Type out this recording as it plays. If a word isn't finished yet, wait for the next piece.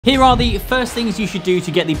Here are the first things you should do to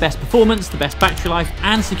get the best performance, the best battery life,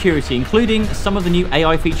 and security, including some of the new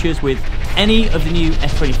AI features with any of the new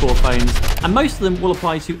S24 phones, and most of them will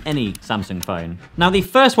apply to any Samsung phone. Now, the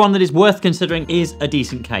first one that is worth considering is a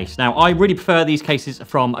decent case. Now, I really prefer these cases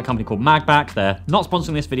from a company called Magback. They're not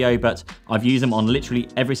sponsoring this video, but I've used them on literally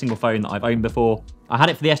every single phone that I've owned before. I had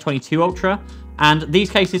it for the S22 Ultra, and these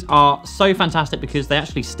cases are so fantastic because they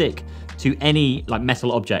actually stick to any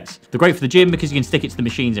metal objects. They're great for the gym because you can stick it to the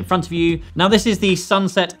machines in front of you. Now, this is the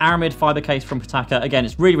Sunset Aramid fiber case from Pitaka. Again,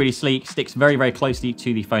 it's really, really sleek, sticks very, very closely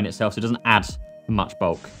to the phone itself, so it doesn't add much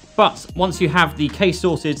bulk. But once you have the case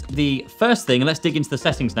sorted, the first thing, and let's dig into the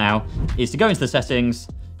settings now, is to go into the settings,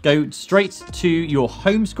 go straight to your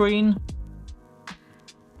home screen.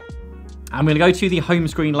 I'm going to go to the home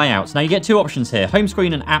screen layouts. Now, you get two options here, home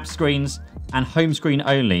screen and app screens, and home screen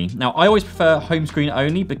only. Now, I always prefer home screen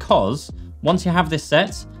only because once you have this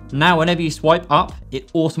set, now whenever you swipe up,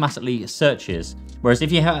 it automatically searches. Whereas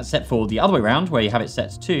if you have it set for the other way around, where you have it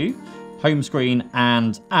set to home screen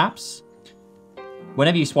and apps,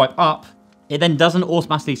 whenever you swipe up, it then doesn't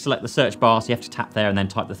automatically select the search bar, so you have to tap there and then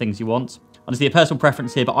type the things you want. Honestly, a personal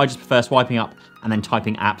preference here, but I just prefer swiping up and then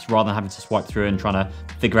typing apps rather than having to swipe through and trying to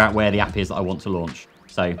figure out where the app is that I want to launch.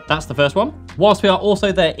 So that's the first one. Whilst we are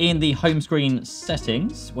also there in the home screen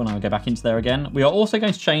settings, when I go back into there again, we are also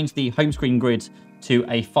going to change the home screen grid to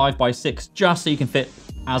a 5x6, just so you can fit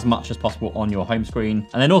as much as possible on your home screen.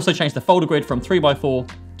 And then also change the folder grid from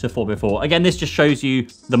 3x4 to 4x4. Again, this just shows you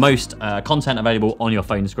the most content available on your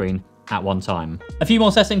phone screen at one time. A few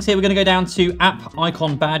more settings here. We're going to go down to app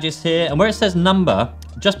icon badges here, and where it says number,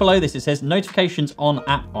 just below this it says notifications on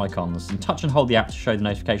app icons, and touch and hold the app to show the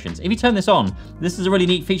notifications. If you turn this on, this is a really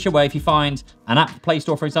neat feature where if you find an app Play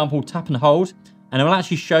Store, for example, tap and hold, and it will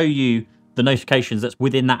actually show you the notifications that's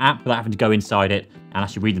within that app without having to go inside it and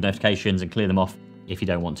actually read the notifications and clear them off if you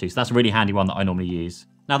don't want to. So that's a really handy one that I normally use.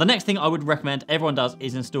 Now, the next thing I would recommend everyone does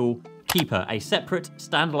is install Keeper, a separate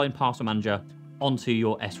standalone password manager onto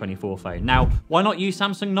your S24 phone. Now, why not use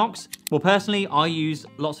Samsung Knox? Well, personally, I use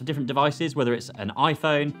lots of different devices, whether it's an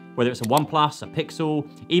iPhone, whether it's a OnePlus, a Pixel,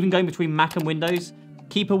 even going between Mac and Windows.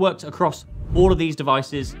 Keeper works across all of these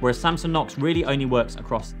devices, whereas Samsung Knox really only works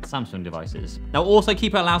across Samsung devices. Now, also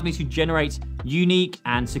Keeper allows me to generate unique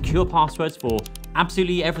and secure passwords for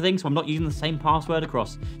absolutely everything, so I'm not using the same password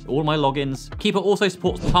across all my logins. Keeper also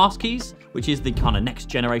supports passkeys, which is the kind of next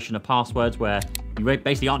generation of passwords where you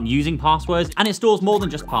basically aren't using passwords, and it stores more than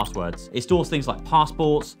just passwords. It stores things like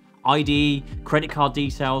passports, ID, credit card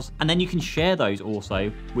details, and then you can share those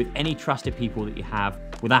also with any trusted people that you have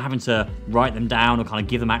without having to write them down or kind of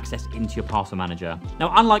give them access into your password manager.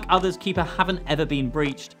 Now, unlike others, Keeper haven't ever been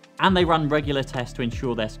breached, and they run regular tests to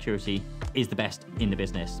ensure their security is the best in the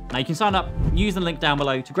business. Now, you can sign up, use the link down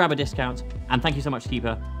below to grab a discount, and thank you so much to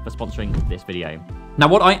Keeper for sponsoring this video. Now,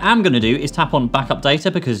 what I am going to do is tap on backup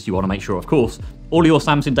data because you want to make sure, of course, all your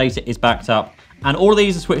Samsung data is backed up, and all of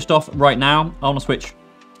these are switched off right now. I want to switch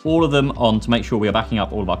all of them on to make sure we are backing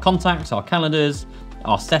up all of our contacts, our calendars,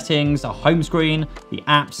 our settings, our home screen, the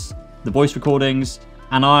apps, the voice recordings,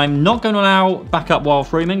 and I'm not going to allow backup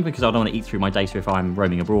whilst roaming because I don't want to eat through my data if I'm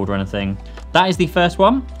roaming abroad or anything. That is the first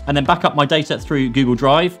one. And then back up my data through Google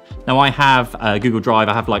Drive. Now, I have Google Drive,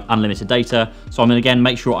 I have unlimited data, so I'm going to again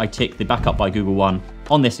make sure I tick the backup by Google one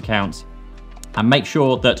on this account and make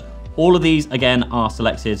sure that all of these again are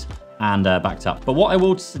selected and backed up. But what I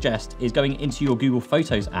will suggest is going into your Google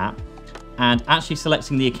Photos app and actually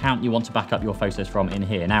selecting the account you want to back up your photos from in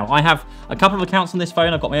here. Now, I have a couple of accounts on this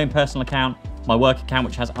phone. I've got my own personal account, my work account,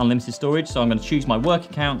 which has unlimited storage. So I'm going to choose my work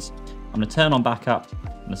accounts. I'm going to turn on backup.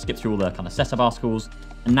 I'm going to skip through all the kind of setup articles.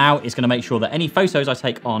 And now it's going to make sure that any photos I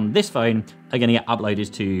take on this phone are going to get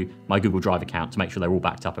uploaded to my Google Drive account to make sure they're all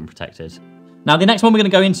backed up and protected. Now, the next one we're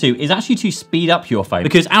going to go into is actually to speed up your phone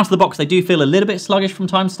because out of the box, they do feel a little bit sluggish from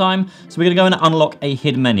time to time. So we're going to go and unlock a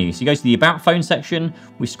hidden menu. So you go to the About Phone section,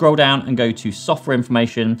 we scroll down and go to Software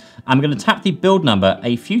Information. I'm going to tap the build number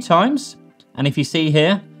a few times. And if you see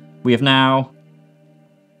here, we have now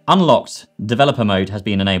unlocked developer mode has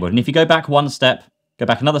been enabled. And if you go back one step, go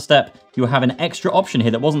back another step, you'll have an extra option here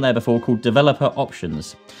that wasn't there before called Developer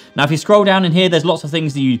Options. Now, if you scroll down in here, there's lots of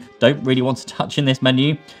things that you don't really want to touch in this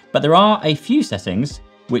menu, but there are a few settings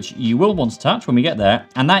which you will want to touch when we get there,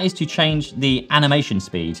 and that is to change the animation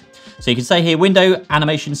speed. So you can say here, window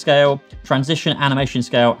animation scale, transition animation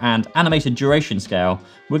scale, and animated duration scale.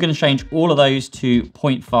 We're going to change all of those to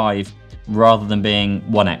 0.5 rather than being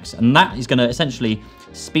 1x, and that is going to essentially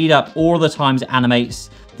speed up all the times it animates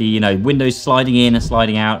the windows sliding in and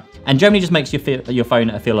sliding out, and generally just makes your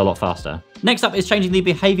phone feel a lot faster. Next up is changing the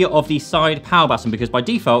behavior of the side power button because by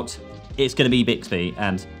default it's going to be Bixby,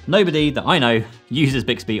 and nobody that I know uses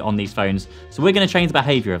Bixby on these phones, so we're going to change the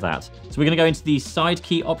behavior of that. So we're going to go into the side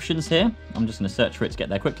key options here. I'm just going to search for it to get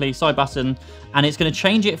there quickly, side button, and it's going to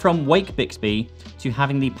change it from Wake Bixby to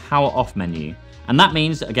having the power off menu. And that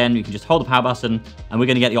means, again, you can just hold the power button, and we're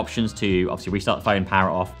going to get the options to obviously restart the phone, power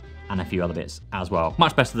it off, and a few other bits as well.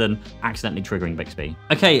 Much better than accidentally triggering Bixby.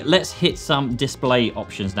 Okay, let's hit some display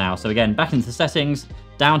options now. So again, back into the settings,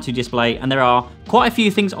 down to display, and there are quite a few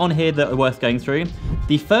things on here that are worth going through.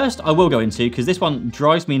 The first I will go into, because this one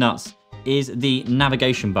drives me nuts, is the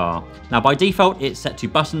navigation bar. Now by default, it's set to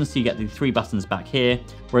buttons, so you get the 3 buttons back here,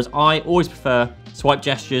 whereas I always prefer swipe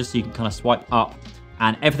gestures, so you can kind of swipe up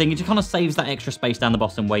and everything. It just kind of saves that extra space down the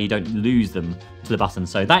bottom where you don't lose them to the button.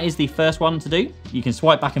 So that is the first one to do. You can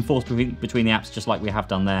swipe back and forth between the apps just like we have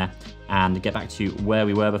done there and get back to where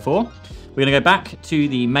we were before. We're gonna go back to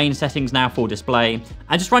the main settings now for display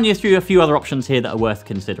and just run you through a few other options here that are worth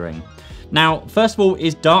considering. Now, first of all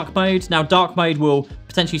is dark mode. Now, dark mode will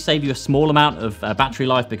potentially save you a small amount of battery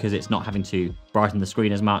life because it's not having to brighten the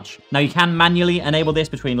screen as much. Now, you can manually enable this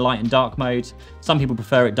between light and dark mode. Some people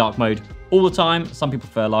prefer it dark mode all the time. Some people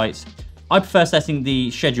prefer light. I prefer setting the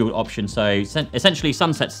scheduled option. So essentially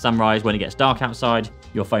sunset to sunrise, when it gets dark outside,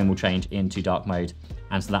 your phone will change into dark mode.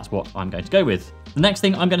 And so that's what I'm going to go with. The next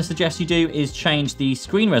thing I'm going to suggest you do is change the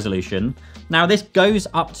screen resolution. Now this goes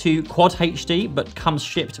up to Quad HD, but comes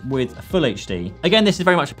shipped with Full HD. Again, this is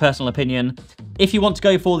very much a personal opinion. If you want to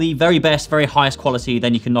go for the very best, very highest quality,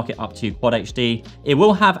 then you can knock it up to Quad HD. It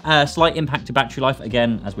will have a slight impact to battery life,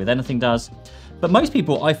 again, as with anything does. But most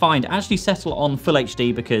people, I find, actually settle on Full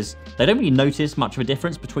HD because they don't really notice much of a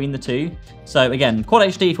difference between the two. So again, Quad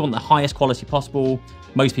HD if you want the highest quality possible.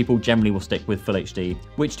 Most people generally will stick with Full HD,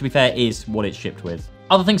 which to be fair is what it's shipped with.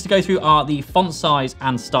 Other things to go through are the font size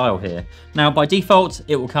and style here. Now by default,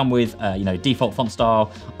 it will come with default font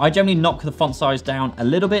style. I generally knock the font size down a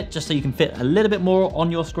little bit just so you can fit a little bit more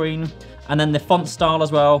on your screen. And then the font style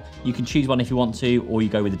as well, you can choose one if you want to, or you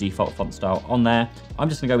go with the default font style on there. I'm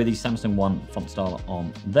just gonna go with the Samsung One font style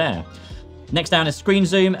on there. Next down is screen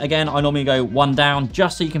zoom. Again, I normally go 1 down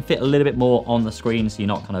just so you can fit a little bit more on the screen so you're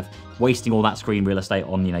not kind of wasting all that screen real estate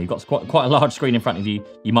on, you've got quite a large screen in front of you.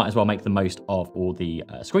 You might as well make the most of all the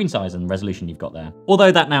screen size and resolution you've got there.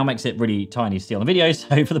 Although that now makes it really tiny to see on the video,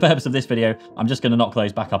 so for the purpose of this video, I'm just gonna knock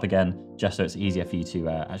those back up again just so it's easier for you to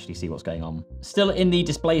actually see what's going on. Still in the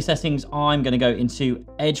display settings, I'm gonna go into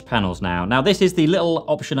edge panels now. Now this is the little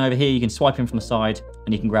option over here. You can swipe in from the side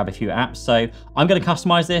and you can grab a few apps. So I'm gonna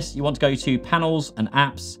customize this. You want to go to panels and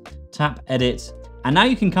apps, tap edit, and now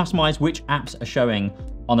you can customize which apps are showing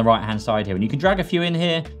on the right hand side here. And you can drag a few in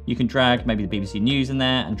here. You can drag maybe the BBC News in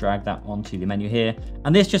there and drag that onto the menu here.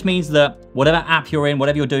 And this just means that whatever app you're in,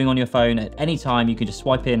 whatever you're doing on your phone, at any time, you can just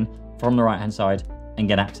swipe in from the right hand side and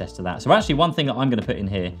get access to that. So actually one thing that I'm gonna put in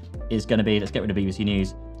here is gonna be, let's get rid of BBC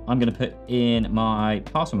News. I'm gonna put in my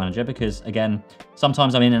password manager because again,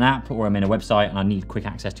 sometimes I'm in an app or I'm in a website and I need quick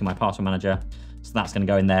access to my password manager. So that's gonna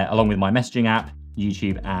go in there along with my messaging app,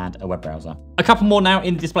 YouTube, and a web browser. A couple more now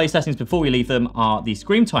in the display settings before we leave them are the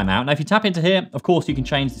screen timeout. Now, if you tap into here, of course, you can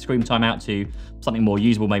change the screen timeout to something more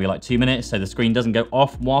usable, maybe like 2 minutes, so the screen doesn't go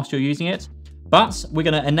off whilst you're using it. But we're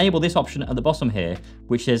gonna enable this option at the bottom here,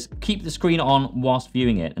 which says keep the screen on whilst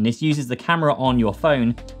viewing it. And this uses the camera on your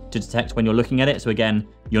phone to detect when you're looking at it. So again,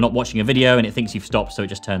 you're not watching a video and it thinks you've stopped, so it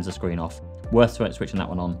just turns the screen off. Worth switching that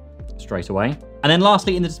one on straight away. And then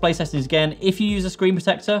lastly, in the display settings again, if you use a screen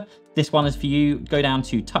protector, this one is for you. Go down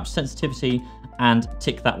to touch sensitivity and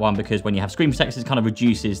tick that one because when you have screen protectors, it kind of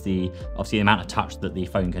reduces obviously the amount of touch that the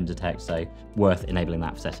phone can detect. So worth enabling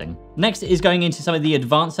that setting. Next is going into some of the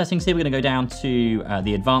advanced settings here. We're gonna go down to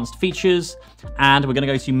the advanced features and we're gonna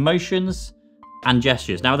go to motions and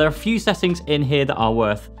gestures. Now there are a few settings in here that are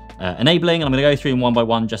worth enabling and I'm gonna go through them one by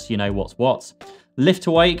one just so you know what's what. Lift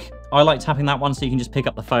to wake, I like tapping that one so you can just pick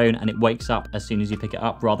up the phone and it wakes up as soon as you pick it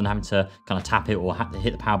up rather than having to kind of tap it or have to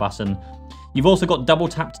hit the power button. You've also got double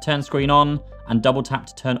tap to turn screen on and double tap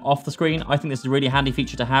to turn off the screen. I think this is a really handy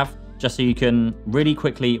feature to have just so you can really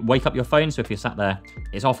quickly wake up your phone. So if you're sat there,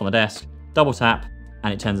 it's off on the desk, double tap,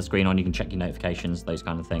 and it turns the screen on. You can check your notifications, those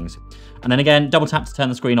kind of things. And then again, double tap to turn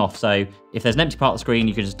the screen off. So if there's an empty part of the screen,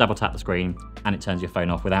 you can just double tap the screen and it turns your phone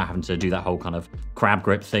off without having to do that whole kind of crab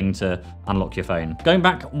grip thing to unlock your phone. Going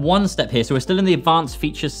back one step here, so we're still in the advanced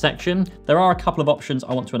features section. There are a couple of options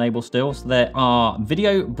I want to enable still. So there are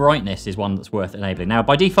video brightness is one that's worth enabling. Now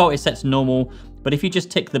by default, it's set to normal, but if you just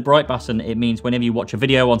tick the bright button, it means whenever you watch a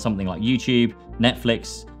video on something like YouTube,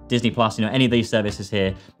 Netflix, Disney Plus, you know, any of these services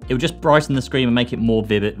here, it will just brighten the screen and make it more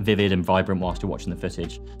vivid and vibrant whilst you're watching the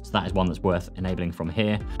footage. So that is one that's worth enabling from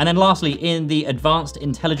here. And then lastly, in the advanced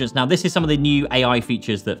intelligence, now this is some of the new AI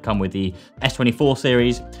features that come with the S24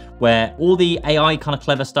 series, where all the AI kind of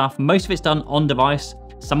clever stuff, most of it's done on device,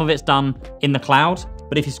 some of it's done in the cloud.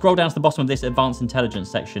 But if you scroll down to the bottom of this advanced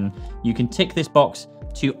intelligence section, you can tick this box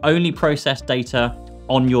to only process data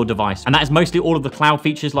on your device. And that is mostly all of the cloud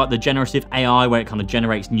features like the generative AI, where it kind of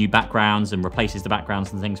generates new backgrounds and replaces the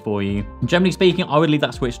backgrounds and things for you. Generally speaking, I would leave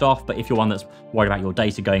that switched off, but if you're one that's worried about your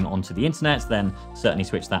data going onto the internet, then certainly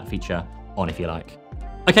switch that feature on if you like.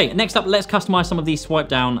 Okay, next up, let's customize some of these swipe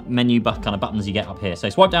down menu kind of buttons you get up here. So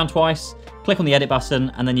swipe down twice, click on the edit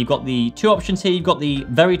button, and then you've got the two options here. You've got the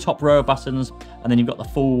very top row of buttons, and then you've got the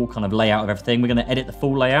full kind of layout of everything. We're gonna edit the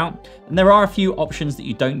full layout. And there are a few options that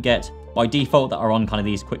you don't get by default that are on kind of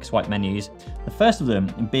these quick swipe menus. The first of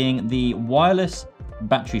them being the wireless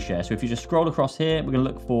battery share. So if you just scroll across here, we're gonna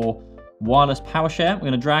look for wireless power share. We're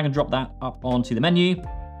gonna drag and drop that up onto the menu.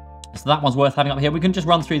 So that one's worth having up here. We can just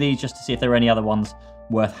run through these just to see if there are any other ones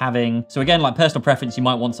worth having. So again, like personal preference, you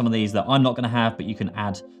might want some of these that I'm not going to have, but you can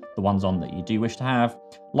add the ones on that you do wish to have.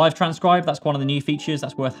 Live transcribe, that's one of the new features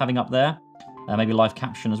that's worth having up there. Maybe live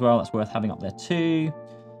caption as well, that's worth having up there too.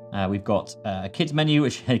 We've got a kids menu,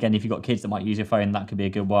 which again, if you've got kids that might use your phone, that could be a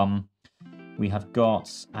good one. We have got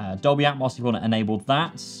Dolby Atmos if you want to enable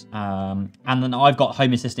that. And then I've got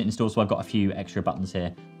Home Assistant installed, so I've got a few extra buttons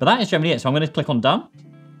here. But that is generally it. So I'm going to click on done.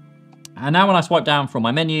 And now when I swipe down from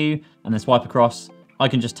my menu and then swipe across, I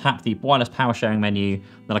can just tap the wireless power sharing menu,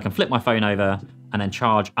 then I can flip my phone over and then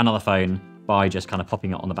charge another phone by just kind of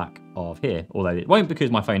popping it on the back of here. Although it won't because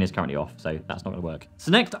my phone is currently off, so that's not gonna work.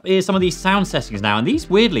 So next up is some of these sound settings now, and these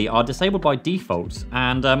weirdly are disabled by default,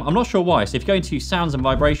 and I'm not sure why. So if you go into sounds and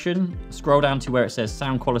vibration, scroll down to where it says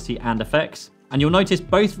sound quality and effects, and you'll notice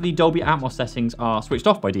both of the Dolby Atmos settings are switched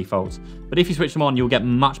off by default, but if you switch them on, you'll get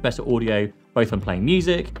much better audio, both when playing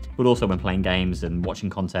music, but also when playing games and watching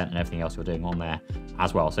content and everything else you're doing on there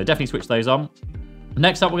as well. So definitely switch those on.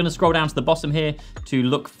 Next up, we're gonna scroll down to the bottom here to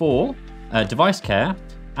look for device care, and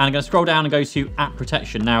I'm gonna scroll down and go to app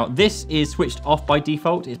protection. Now, this is switched off by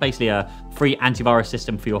default. It's basically a free antivirus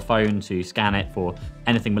system for your phone to scan it for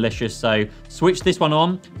anything malicious. So switch this one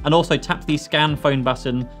on, and also tap the scan phone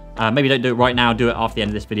button. Maybe don't do it right now, do it after the end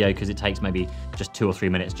of this video because it takes maybe just 2 or 3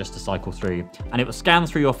 minutes just to cycle through. And it will scan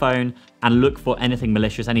through your phone and look for anything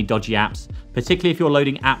malicious, any dodgy apps. Particularly if you're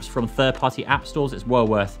loading apps from third-party app stores, it's well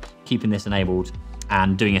worth keeping this enabled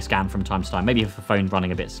and doing a scan from time to time. Maybe if the phone's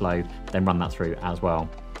running a bit slow, then run that through as well.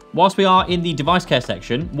 Whilst we are in the device care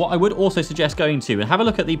section, what I would also suggest going to and have a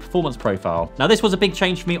look at the performance profile. Now, this was a big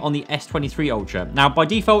change for me on the S23 Ultra. Now, by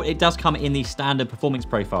default, it does come in the standard performance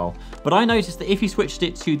profile, but I noticed that if you switched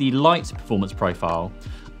it to the light performance profile,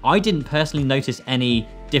 I didn't personally notice any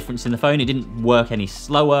difference in the phone. It didn't work any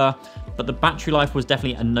slower, but the battery life was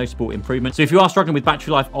definitely a noticeable improvement. So if you are struggling with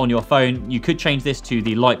battery life on your phone, you could change this to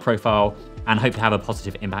the light profile and hope to have a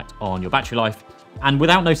positive impact on your battery life, and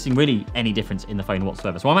without noticing really any difference in the phone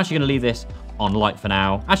whatsoever. So I'm actually going to leave this on light for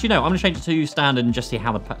now. Actually, no, I'm going to change it to standard and just see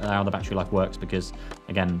how the battery life works because,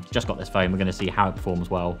 again, just got this phone. We're going to see how it performs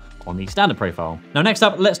well on the standard profile. Now, next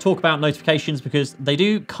up, let's talk about notifications because they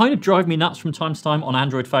do kind of drive me nuts from time to time on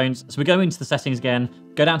Android phones. So we go into the settings again,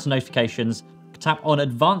 go down to notifications, tap on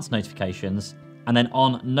advanced notifications, and then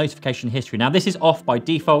on notification history. Now, this is off by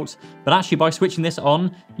default, but actually by switching this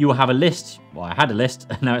on, you will have a list. Well, I had a list,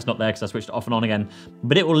 now it's not there because I switched it off and on again,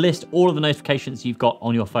 but it will list all of the notifications you've got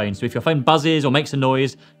on your phone. So if your phone buzzes or makes a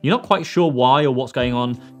noise, you're not quite sure why or what's going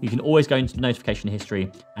on, you can always go into notification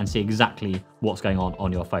history and see exactly what's going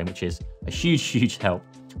on your phone, which is a huge, huge help.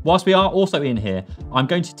 Whilst we are also in here, I'm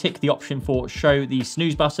going to tick the option for show the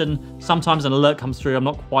snooze button. Sometimes an alert comes through, I'm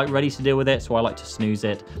not quite ready to deal with it, so I like to snooze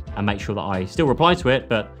it and make sure that I still reply to it,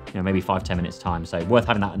 but maybe 5-10 minutes time. So worth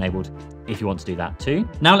having that enabled if you want to do that too.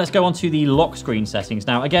 Now let's go on to the lock screen settings.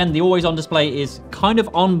 Now again, the always on display is kind of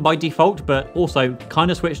on by default, but also kind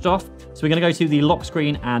of switched off. So we're gonna go to the lock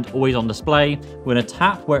screen and always on display. We're gonna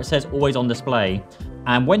tap where it says always on display.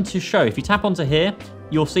 And when to show, if you tap onto here,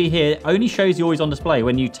 you'll see here only shows the always on display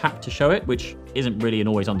when you tap to show it, which isn't really an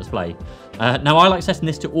always on display. Now I like setting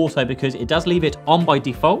this to auto because it does leave it on by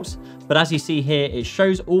default, but as you see here, it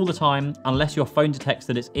shows all the time unless your phone detects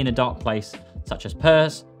that it's in a dark place, such as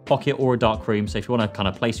purse, pocket, or a dark room. So if you want to kind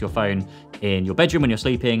of place your phone in your bedroom when you're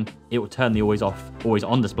sleeping, it will turn the always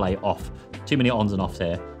on display off. Too many ons and offs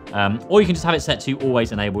here. Or you can just have it set to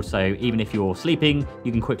always enabled, so even if you're sleeping,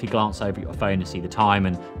 you can quickly glance over your phone to see the time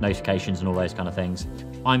and notifications and all those kind of things.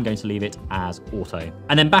 I'm going to leave it as auto.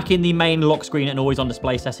 And then back in the main lock screen and always on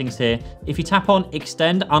display settings here, if you tap on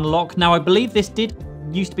extend unlock, now I believe this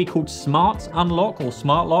used to be called smart unlock or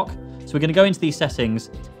smart lock. So we're going to go into these settings,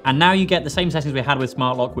 and now you get the same settings we had with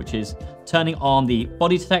smart lock, which is turning on the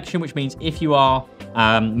body detection, which means if you are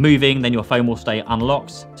moving, then your phone will stay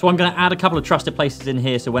unlocked. So I'm going to add a couple of trusted places in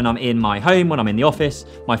here. So when I'm in my home, when I'm in the office,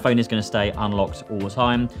 my phone is going to stay unlocked all the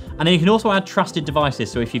time. And then you can also add trusted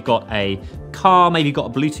devices. So if you've got a car, maybe you've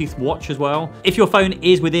got a Bluetooth watch as well. If your phone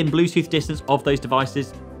is within Bluetooth distance of those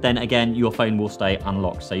devices, then again, your phone will stay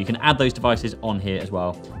unlocked. So you can add those devices on here as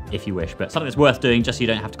well if you wish, but something that's worth doing just so you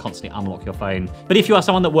don't have to constantly unlock your phone. But if you are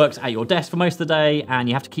someone that works at your desk for most of the day and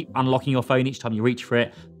you have to keep unlocking your phone each time you reach for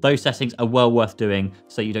it, those settings are well worth doing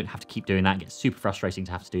so you don't have to keep doing that. It gets super frustrating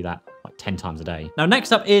to have to do that like 10 times a day. Now,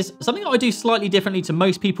 next up is something that I do slightly differently to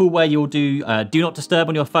most people, where you'll do not disturb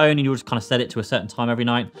on your phone and you'll just kind of set it to a certain time every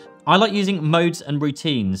night. I like using modes and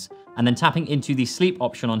routines and then tapping into the sleep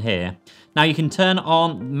option on here. Now you can turn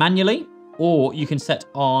on manually, or you can set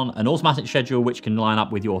on an automatic schedule, which can line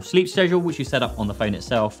up with your sleep schedule, which you set up on the phone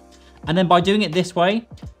itself. And then by doing it this way,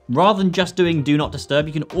 rather than just doing do not disturb,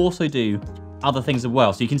 you can also do other things as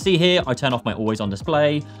well. So you can see here, I turn off my always on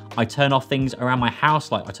display. I turn off things around my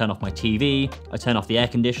house, like I turn off my TV, I turn off the air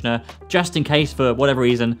conditioner, just in case for whatever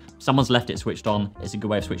reason, someone's left it switched on. It's a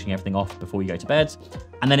good way of switching everything off before you go to bed.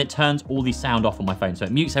 And then it turns all the sound off on my phone. So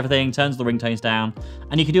it mutes everything, turns the ringtones down,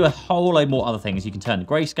 and you can do a whole load more other things. You can turn the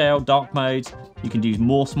grayscale, dark modes, you can do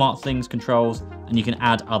more smart things, controls, and you can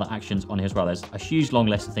add other actions on here as well. There's a huge long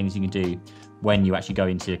list of things you can do when you actually go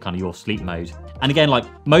into kind of your sleep mode. And again, like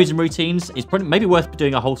modes and routines, is maybe worth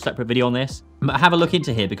doing a whole separate video on this, but have a look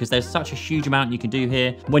into here because there's such a huge amount you can do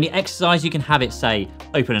here. When you exercise, you can have it say,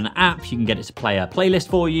 open an app, you can get it to play a playlist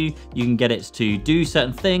for you, you can get it to do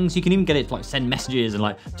certain things, you can even get it to like send messages and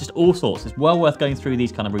like just all sorts. It's well worth going through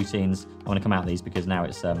these kind of routines. I want to come out of these because now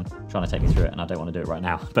it's trying to take me through it and I don't want to do it right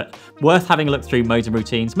now, but worth having a look through modes and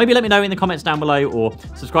routines. Maybe let me know in the comments down below, or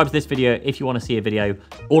subscribe to this video if you want to see a video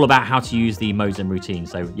all about how to use the modes and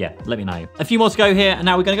routines. So yeah, let me know. A few more to go here, and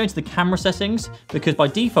now we're going to go into the camera settings because by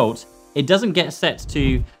default, it doesn't get set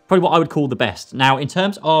to probably what I would call the best. Now, in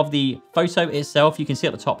terms of the photo itself, you can see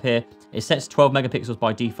at the top here, it sets 12 megapixels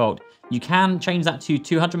by default. You can change that to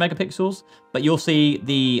 200 megapixels, but you'll see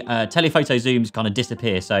the telephoto zooms kind of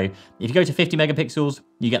disappear. So if you go to 50 megapixels,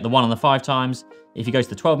 you get the 1 on the 5 times. If you go to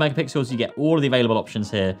the 12 megapixels, you get all of the available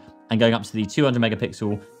options here. And going up to the 200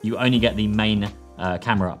 megapixel, you only get the main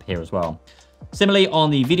camera up here as well. Similarly,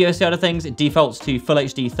 on the video side of things, it defaults to Full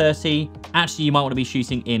HD 30. Actually, you might want to be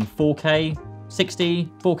shooting in 4K 60,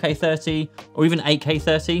 4K 30, or even 8K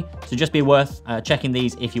 30. So just be worth checking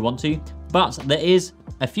these if you want to. But there is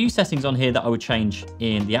a few settings on here that I would change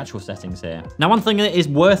in the actual settings here. Now, one thing that is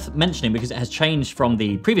worth mentioning, because it has changed from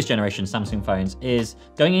the previous generation Samsung phones, is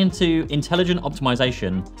going into intelligent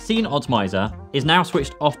optimization. Scene optimizer is now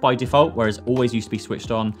switched off by default, whereas always used to be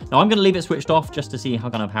switched on. Now, I'm going to leave it switched off just to see how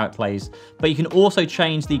it plays. But you can also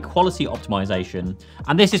change the quality optimization.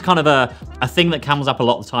 And this is kind of a thing that comes up a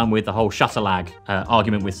lot of the time with the whole shutter lag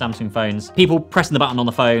argument with Samsung phones. People pressing the button on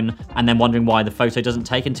the phone and then wondering why the photo doesn't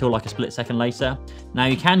take until like a split second later. Now,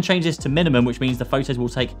 you can change this to minimum, which means the photos will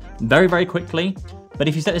take very, very quickly. But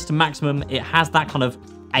if you set this to maximum, it has that kind of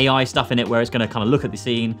AI stuff in it where it's going to kind of look at the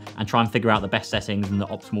scene and try and figure out the best settings and the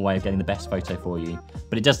optimal way of getting the best photo for you.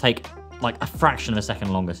 But it does take like a fraction of a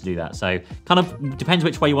second longer to do that. So kind of depends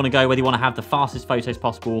which way you want to go, whether you want to have the fastest photos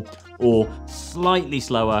possible or slightly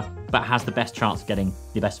slower, but has the best chance of getting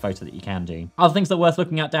the best photo that you can do. Other things that are worth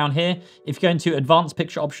looking at down here, if you go into advanced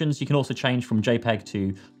picture options, you can also change from JPEG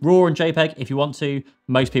to RAW and JPEG if you want to.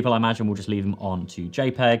 Most people, I imagine, will just leave them on to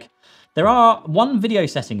JPEG. There are one video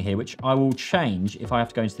setting here, which I will change if I have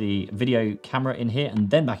to go into the video camera in here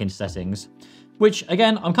and then back into settings, which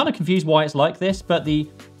again, I'm kind of confused why it's like this, but the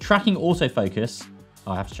tracking autofocus,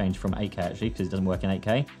 I have to change from 8K actually, because it doesn't work in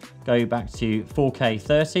 8K. Go back to 4K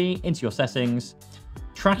 30 into your settings.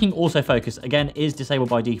 Tracking autofocus, again, is disabled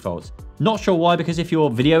by default. Not sure why, because if you're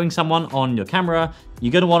videoing someone on your camera,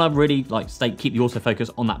 you're going to want to really keep the autofocus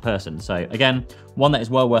on that person. So again, one that is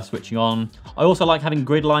well worth switching on. I also like having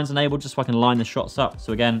grid lines enabled just so I can line the shots up.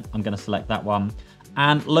 So again, I'm going to select that one.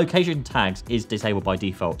 And location tags is disabled by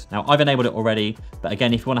default. Now, I've enabled it already, but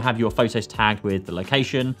again, if you want to have your photos tagged with the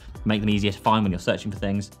location, make them easier to find when you're searching for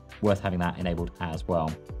things, worth having that enabled as well.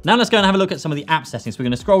 Now let's go and have a look at some of the app settings. We're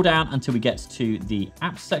going to scroll down until we get to the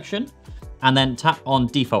apps section. and then tap on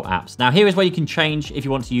default apps. Now here is where you can change if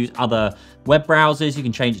you want to use other web browsers, you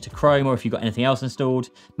can change it to Chrome, or if you've got anything else installed.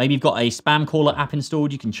 Maybe you've got a spam caller app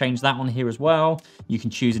installed, you can change that on here as well. You can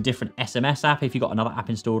choose a different SMS app if you've got another app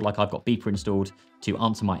installed, like I've got Beeper installed to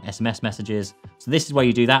answer my SMS messages. So this is where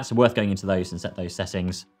you do that, so worth going into those and set those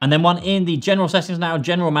settings. And then in the general settings now,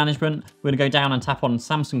 general management, we're gonna go down and tap on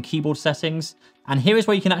Samsung keyboard settings. And here is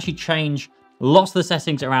where you can actually change lots of the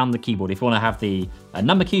settings around the keyboard. If you want to have the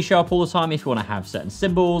number key show up all the time, if you want to have certain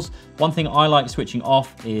symbols. One thing I like switching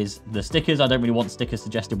off is the stickers. I don't really want stickers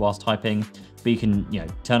suggested whilst typing, but you can,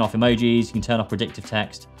 turn off emojis, you can turn off predictive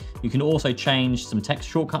text. You can also change some text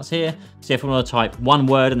shortcuts here. So if you want to type one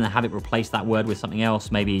word and then have it replace that word with something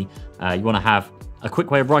else, maybe you want to have a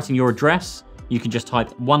quick way of writing your address, you can just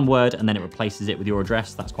type one word and then it replaces it with your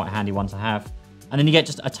address. That's quite a handy one to have. And then you get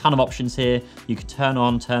just a ton of options here. You can turn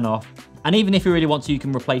on, turn off. And even if you really want to, you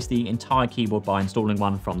can replace the entire keyboard by installing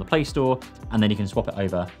one from the Play Store, and then you can swap it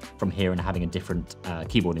over from here and having a different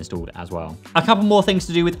keyboard installed as well. A couple more things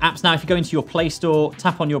to do with apps now. If you go into your Play Store,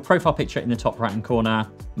 tap on your profile picture in the top right-hand corner,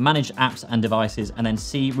 manage apps and devices, and then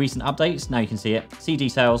see recent updates. Now you can see it, see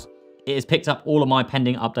details. It has picked up all of my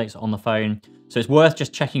pending updates on the phone. So it's worth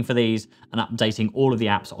just checking for these and updating all of the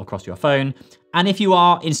apps across your phone. And if you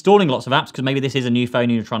are installing lots of apps, because maybe this is a new phone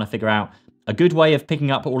and you're trying to figure out a good way of picking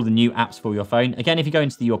up all of the new apps for your phone. Again, if you go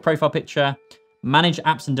into your profile picture, manage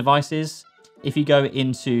apps and devices. If you go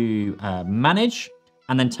into manage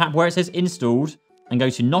and then tap where it says installed and go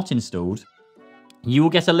to not installed, you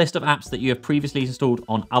will get a list of apps that you have previously installed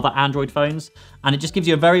on other Android phones. And it just gives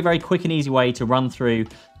you a very, very quick and easy way to run through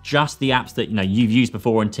just the apps that you've used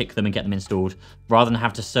before and tick them and get them installed, rather than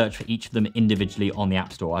have to search for each of them individually on the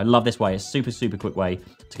App Store. I love this way. It's super, super quick way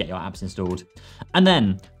to get your apps installed. And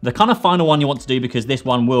then the kind of final one you want to do, because this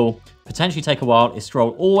one will potentially take a while, is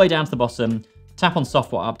scroll all the way down to the bottom, tap on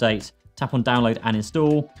software update, tap on download and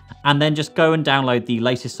install, and then just go and download the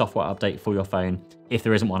latest software update for your phone if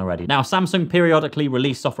there isn't one already. Now, Samsung periodically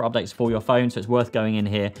release software updates for your phone, so it's worth going in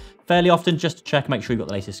here fairly often just to check, make sure you've got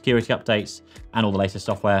the latest security updates and all the latest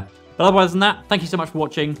software. But otherwise than that, thank you so much for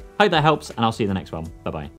watching. Hope that helps, and I'll see you in the next one. Bye-bye.